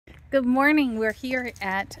Good morning. We're here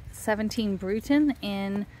at 17 Bruton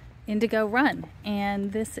in Indigo Run,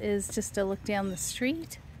 and this is just a look down the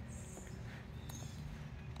street.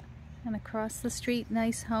 And across the street,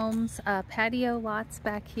 nice homes, patio lots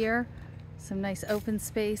back here, some nice open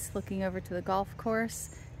space looking over to the golf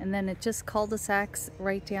course, and then it just cul-de-sacs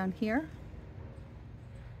right down here.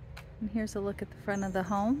 And here's a look at the front of the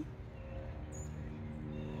home.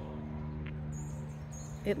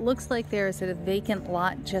 It looks like there is a vacant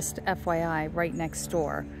lot, just FYI, right next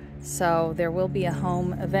door. So there will be a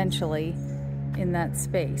home eventually in that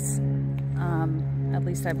space. At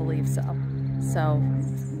least I believe so. So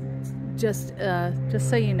just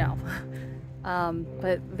so you know.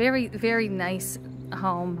 But very, very nice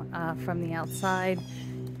home from the outside.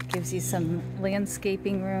 Gives you some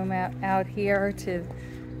landscaping room out here to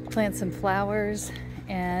plant some flowers,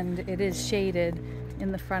 and it is shaded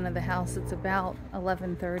in the front of the house. It's about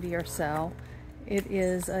 11:30 or so. It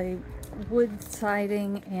is a wood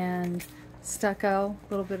siding and stucco, a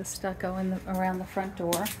little bit of stucco around the front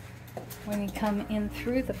door. When you come in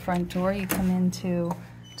through the front door, you come into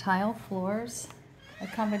tile floors, a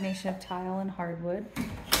combination of tile and hardwood.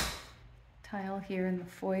 Tile here in the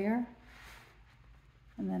foyer,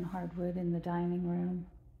 and then hardwood in the dining room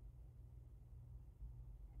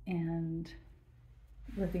and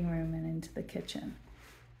living room and into the kitchen.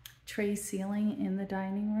 Tray ceiling in the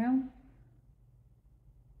dining room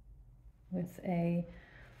with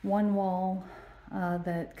one wall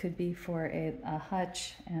that could be for a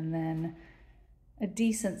hutch, and then a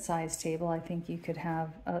decent sized table. I think you could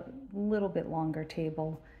have a little bit longer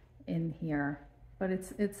table in here, but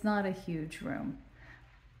it's not a huge room.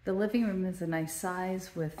 The living room is a nice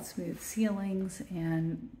size with smooth ceilings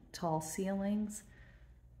and tall ceilings.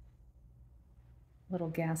 Little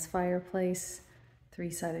gas fireplace,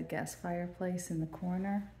 three-sided gas fireplace in the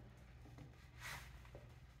corner.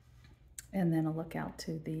 And then a look out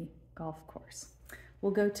to the golf course.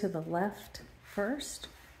 We'll go to the left first,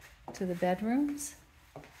 to the bedrooms.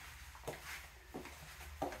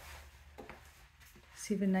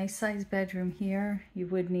 See the nice sized bedroom here. You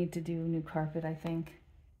would need to do new carpet, I think,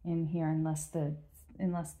 in here, unless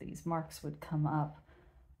these marks would come up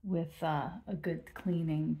with a good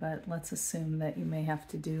cleaning, but let's assume that you may have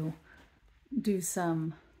to do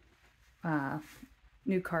some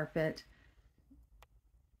new carpet.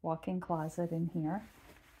 Walk-in closet in here.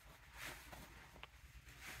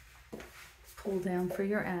 Pull down for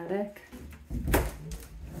your attic.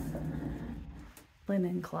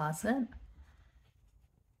 Linen closet.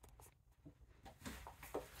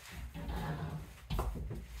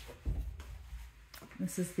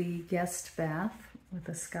 This is the guest bath with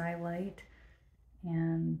a skylight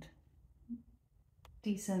and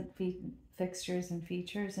decent fixtures and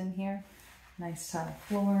features in here. Nice tile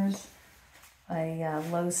floors, a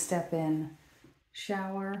low step-in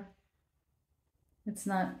shower. It's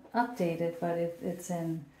not updated, but it's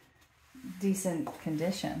in decent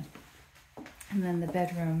condition. And then the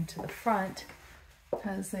bedroom to the front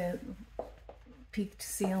has a peaked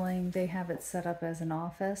ceiling. They have it set up as an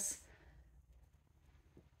office,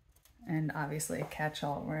 and obviously a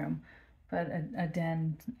catch-all room, but a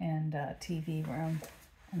den and a TV room,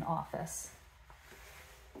 an office.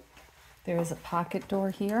 There is a pocket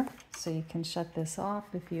door here, so you can shut this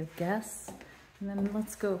off if you have guests. And then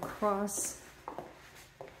let's go across.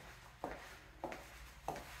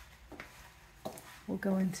 We'll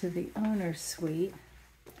go into the owner's suite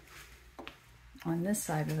on this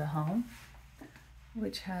side of the home,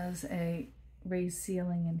 which has a raised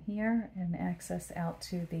ceiling in here and access out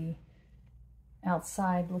to the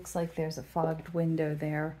outside. Looks like there's a fogged window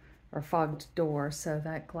there, or fogged door, so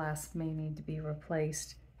that glass may need to be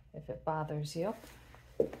replaced if it bothers you.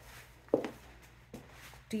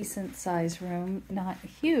 Decent size room, not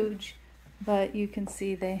huge, but you can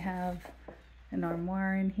see they have an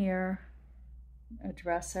armoire in here, a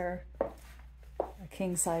dresser, a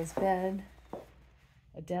king-size bed,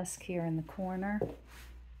 a desk here in the corner,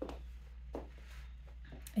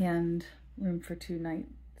 and room for 2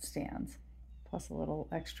 nightstands, plus a little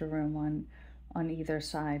extra room on either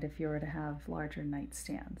side if you were to have larger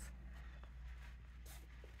nightstands.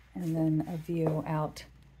 And then a view out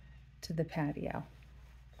to the patio.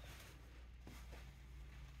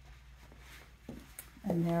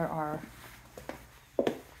 And there are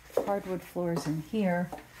hardwood floors in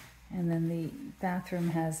here, and then the bathroom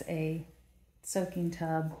has a soaking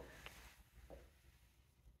tub,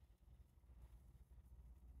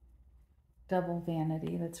 double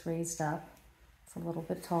vanity that's raised up. It's a little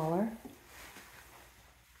bit taller.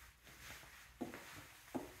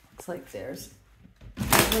 Looks like there's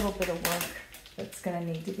a little bit of work that's going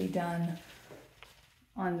to need to be done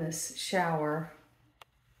on this shower.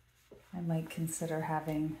 I might consider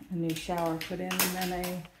having a new shower put in, and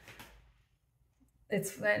then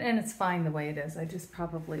it's fine the way it is. I just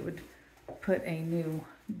probably would put a new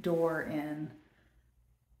door in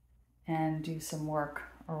and do some work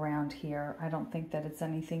around here. I don't think that it's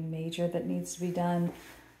anything major that needs to be done.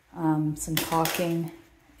 Some caulking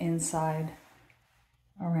inside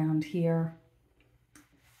around here,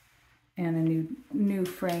 and a new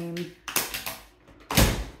frame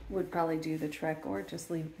would probably do the trick, or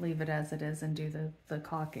just leave it as it is and do the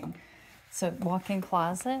caulking. So walk-in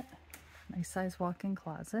closet, nice size walk-in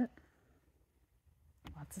closet,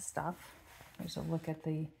 lots of stuff. There's a look at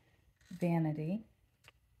the vanity,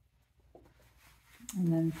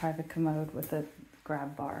 and then private commode with a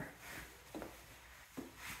grab bar.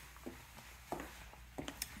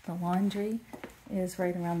 The laundry is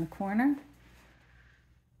right around the corner.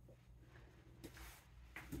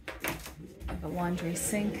 A laundry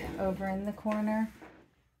sink over in the corner,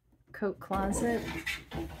 coat closet,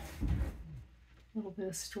 a little bit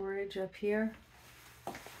of storage up here,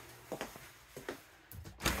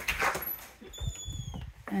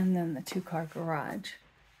 and then the 2-car garage,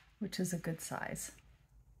 which is a good size.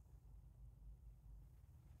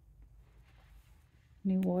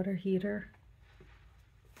 New water heater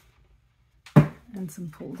and some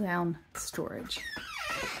pull down storage.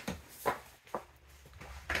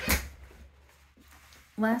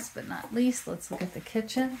 Last but not least, let's look at the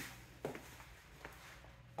kitchen.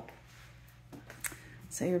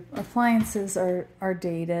 So your appliances are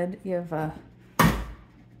dated. You have a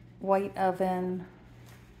white oven,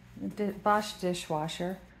 Bosch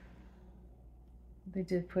dishwasher. They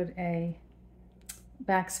did put a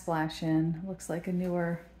backsplash in. Looks like a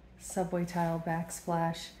newer subway tile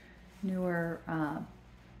backsplash, newer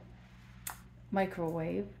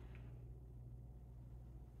microwave.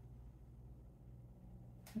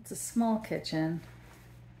 It's a small kitchen.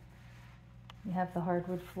 You have the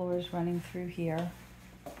hardwood floors running through here.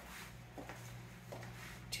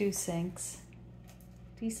 2 sinks,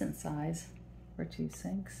 decent size for 2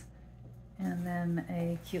 sinks. And then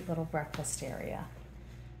a cute little breakfast area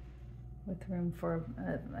with room for,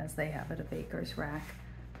 as they have it, a baker's rack.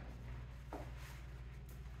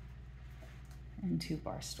 And 2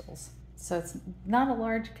 bar stools. So it's not a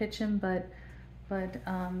large kitchen, but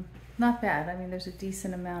not bad. I mean, there's a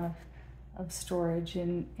decent amount of storage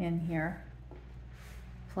in here.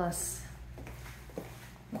 Plus,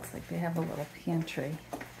 looks like they have a little pantry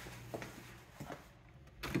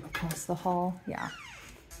across the hall. Yeah.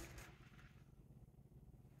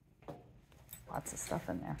 Lots of stuff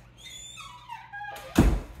in there.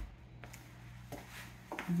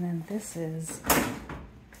 And then this is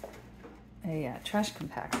a trash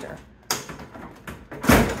compactor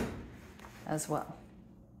as well.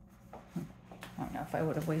 I don't know if I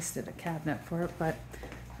would have wasted a cabinet for it, but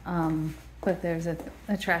there's a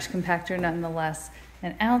trash compactor nonetheless.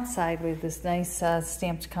 And outside we have this nice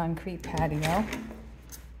stamped concrete patio.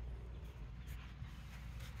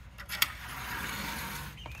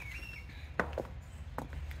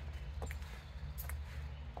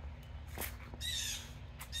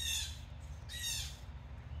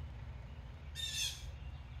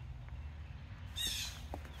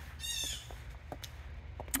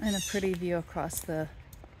 And a pretty view across the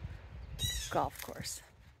golf course.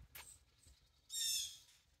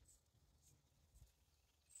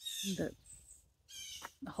 The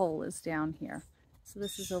hole is down here. So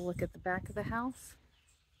this is a look at the back of the house.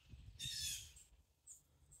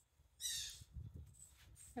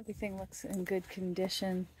 Everything looks in good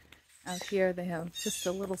condition. Out here they have just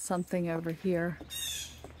a little something over here.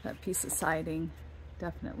 That piece of siding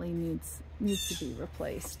definitely needs to be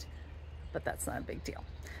replaced, but that's not a big deal.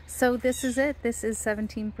 So this is it. This is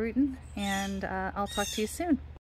 17 Bruton, and I'll talk to you soon.